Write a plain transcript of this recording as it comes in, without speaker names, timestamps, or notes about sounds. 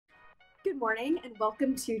Good morning and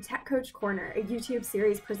welcome to Tech Coach Corner, a YouTube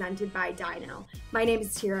series presented by Dyknow. My name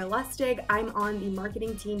is Tira Lustig. I'm on the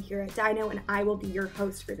marketing team here at Dyknow and I will be your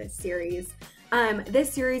host for this series.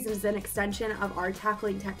 This series is an extension of our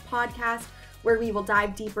Tackling Tech podcast, where we will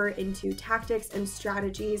dive deeper into tactics and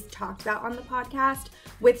strategies talked about on the podcast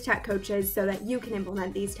with tech coaches so that you can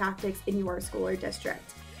implement these tactics in your school or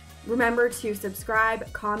district. Remember to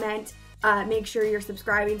subscribe, comment, make sure you're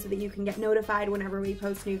subscribing so that you can get notified whenever we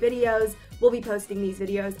post new videos. We'll be posting these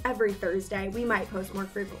videos every Thursday. We might post more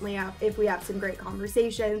frequently if we have some great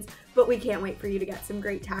conversations, but we can't wait for you to get some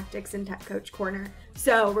great tactics in Tech Coach Corner.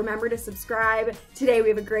 So remember to subscribe. Today we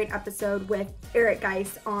have a great episode with Eric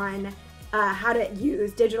Guise on how to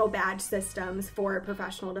use digital badge systems for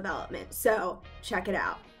professional development. So check it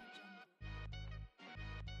out.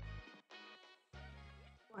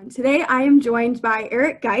 Today, I am joined by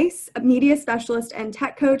Eric Guise, a media specialist and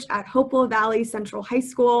tech coach at Hopewell Valley Central High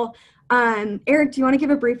School. Eric, do you want to give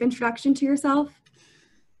a brief introduction to yourself?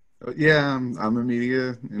 Yeah, I'm a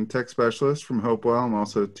media and tech specialist from Hopewell. I'm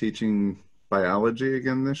also teaching biology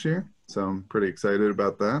again this year, so I'm pretty excited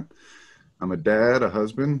about that. I'm a dad, a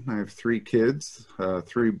husband. I have 3 kids,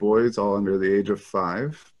 3 boys, all under the age of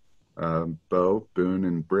 5, Bo, Boone,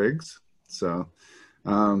 and Briggs. So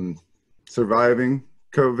surviving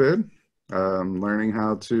COVID, learning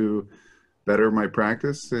how to better my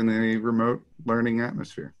practice in a remote learning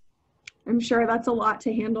atmosphere. I'm sure that's a lot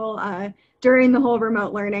to handle during the whole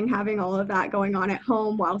remote learning, having all of that going on at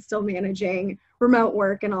home while still managing remote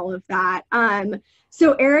work and all of that.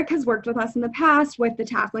 So Eric has worked with us in the past with the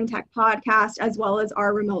Tackling Tech podcast, as well as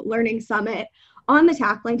our remote learning summit. On the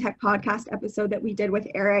Tackling Tech podcast episode that we did with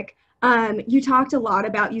Eric, you talked a lot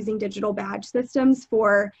about using digital badge systems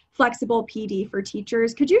for flexible PD for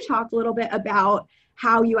teachers. Could you talk a little bit about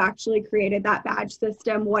how you actually created that badge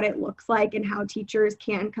system, what it looks like, and how teachers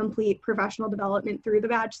can complete professional development through the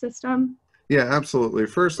badge system? Yeah, absolutely.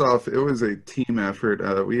 First off, it was a team effort.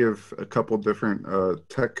 We have a couple different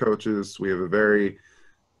tech coaches. We have a very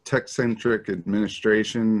tech-centric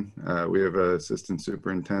administration. We have an assistant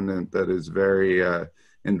superintendent that is very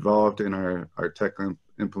involved in our tech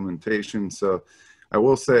implementation. So I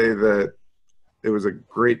will say that it was a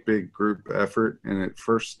great big group effort, and it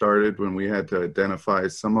first started when we had to identify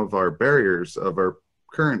some of our barriers of our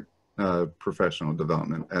current professional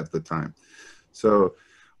development at the time. So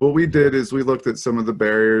what we did is we looked at some of the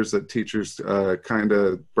barriers that teachers kind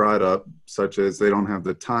of brought up, such as they don't have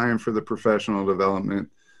the time for the professional development,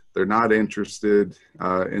 they're not interested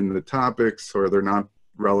in the topics, or they're not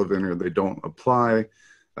relevant, or they don't apply.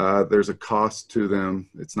 There's a cost to them.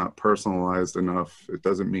 It's not personalized enough. It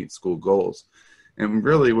doesn't meet school goals. And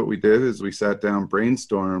really what we did is we sat down,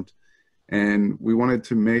 brainstormed, and we wanted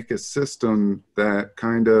to make a system that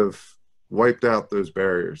kind of wiped out those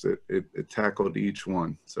barriers. It tackled each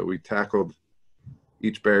one. So we tackled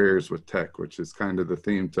each barriers with tech, which is kind of the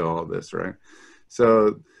theme to all this, right?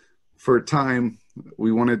 So for time,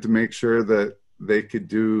 we wanted to make sure that they could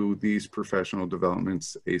do these professional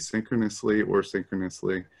developments asynchronously or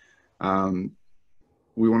synchronously.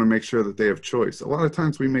 We want to make sure that they have choice. A lot of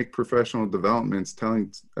times we make professional developments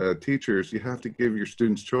telling teachers, you have to give your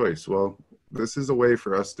students choice. Well, this is a way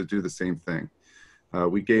for us to do the same thing.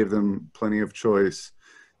 We gave them plenty of choice.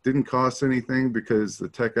 Didn't cost anything because the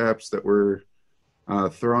tech apps that we're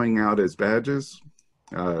throwing out as badges,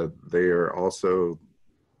 they are also,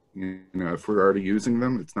 if we're already using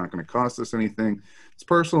them, it's not going to cost us anything. It's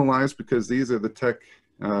personalized because these are the tech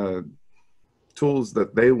tools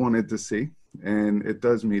that they wanted to see. And it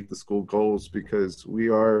does meet the school goals because we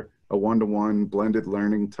are a one-to-one blended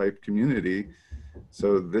learning type community.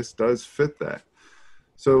 So this does fit that.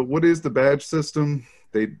 So what is the badge system?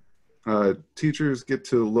 Teachers get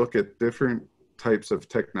to look at different types of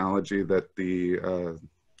technology that the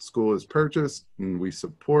school has purchased and we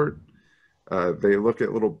support. They look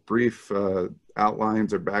at little brief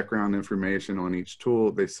outlines or background information on each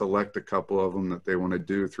tool. They select a couple of them that they want to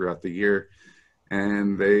do throughout the year,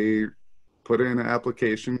 and they put in an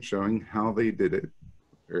application showing how they did it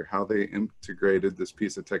or how they integrated this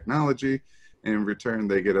piece of technology. In return,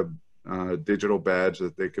 they get a digital badge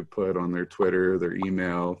that they could put on their Twitter, their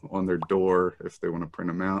email, on their door if they want to print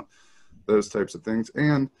them out, those types of things.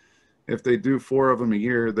 And if they do 4 of them a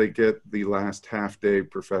year, they get the last half-day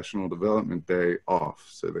professional development day off,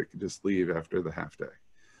 so they can just leave after the half-day.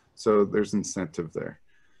 So there's incentive there.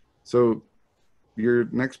 So your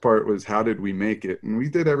next part was, how did we make it? And we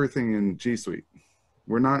did everything in G Suite.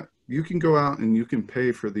 You can go out and you can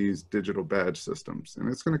pay for these digital badge systems, and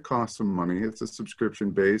it's going to cost some money. It's a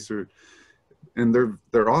subscription base, and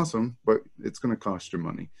they're awesome, but it's going to cost you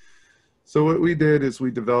money. So what we did is we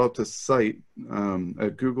developed a site, a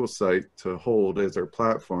Google site to hold as our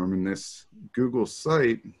platform. And this Google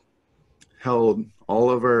site held all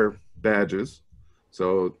of our badges.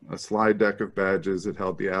 So a slide deck of badges. It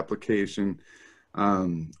held the application,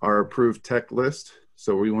 our approved tech list.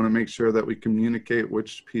 So we want to make sure that we communicate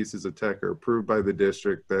which pieces of tech are approved by the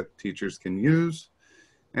district that teachers can use,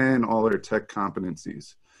 and all our tech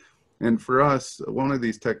competencies. And for us, one of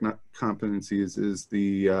these tech competencies is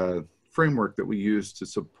the framework that we use to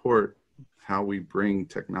support how we bring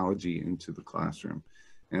technology into the classroom.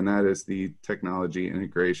 And that is the technology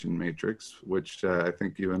integration matrix, which I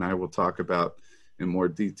think you and I will talk about in more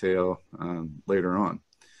detail later on.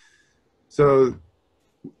 So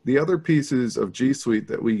the other pieces of G Suite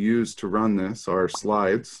that we use to run this are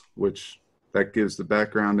slides, which that gives the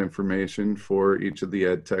background information for each of the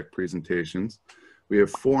ed tech presentations. We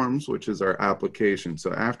have forms, which is our application.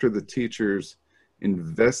 So after the teachers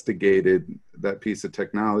investigated that piece of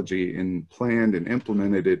technology and planned and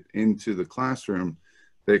implemented it into the classroom,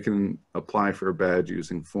 they can apply for a badge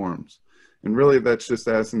using forms. And really that's just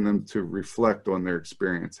asking them to reflect on their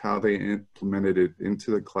experience, how they implemented it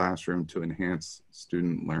into the classroom to enhance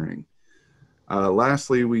student learning.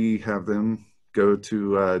 Lastly, we have them go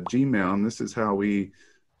to Gmail, and this is how we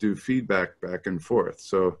do feedback back and forth.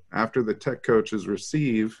 So after the tech coaches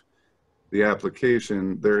receive the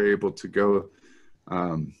application, they're able to go,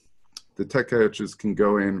 the tech coaches can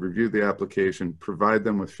go in, review the application, provide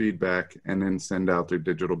them with feedback, and then send out their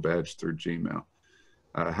digital badge through Gmail.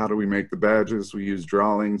 How do we make the badges? We use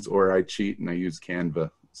drawings, or I cheat and I use Canva.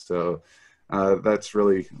 So that's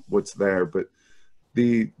really what's there. But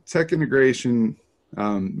the tech integration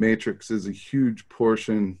matrix is a huge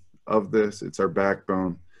portion of this. It's our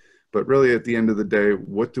backbone. But really at the end of the day,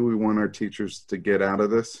 what do we want our teachers to get out of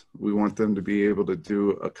this? We want them to be able to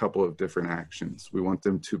do a couple of different actions. We want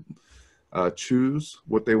them to choose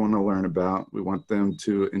what they want to learn about. We want them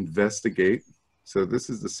to investigate. So this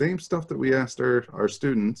is the same stuff that we asked our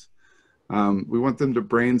students. We want them to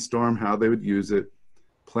brainstorm how they would use it,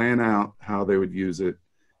 plan out how they would use it,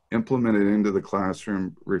 implement it into the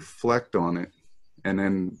classroom, reflect on it, and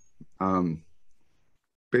then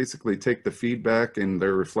basically take the feedback and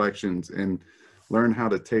their reflections and learn how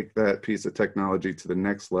to take that piece of technology to the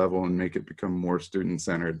next level and make it become more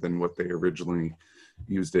student-centered than what they originally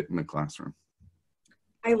used it in the classroom.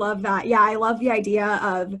 I love that. Yeah, I love the idea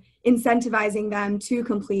of incentivizing them to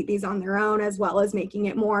complete these on their own, as well as making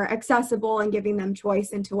it more accessible and giving them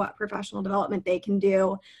choice into what professional development they can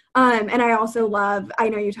do. And I also love, I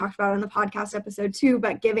know you talked about it on the podcast episode too,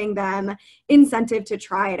 but giving them incentive to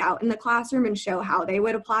try it out in the classroom and show how they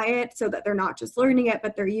would apply it so that they're not just learning it,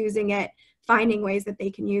 but they're using it, finding ways that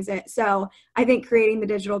they can use it. So I think creating the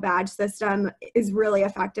digital badge system is really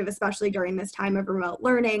effective, especially during this time of remote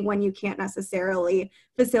learning when you can't necessarily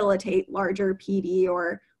facilitate larger PD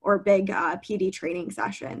or big PD training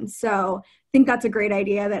sessions. So I think that's a great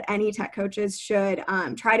idea that any tech coaches should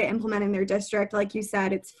try to implement in their district. Like you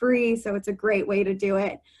said, it's free, so it's a great way to do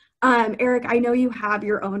it. Eric, I know you have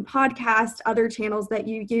your own podcast, other channels that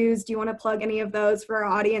you use. Do you want to plug any of those for our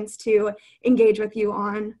audience to engage with you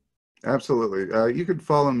on? Absolutely. You can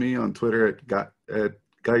follow me on Twitter at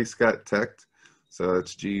Guise Got Tech. So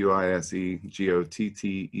it's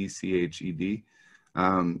GuiseGotteched.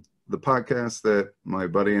 The podcast that my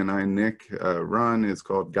buddy and I, Nick, run is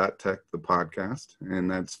called Got Tech, the podcast, and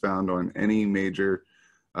that's found on any major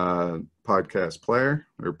podcast player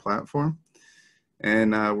or platform.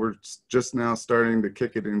 And we're just now starting to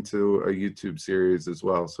kick it into a YouTube series as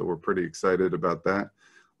well, so we're pretty excited about that.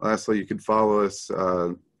 Lastly, you can follow us.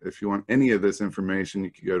 If you want any of this information, you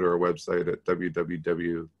can go to our website at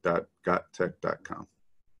www.gottech.com.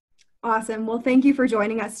 Awesome. Well, thank you for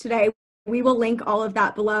joining us today. We will link all of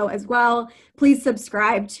that below as well. Please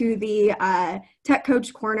subscribe to the Tech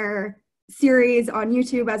Coach Corner series on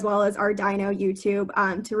YouTube, as well as our Dyknow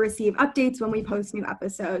YouTube, to receive updates when we post new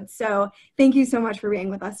episodes. So thank you so much for being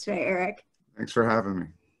with us today, Eric. Thanks for having me.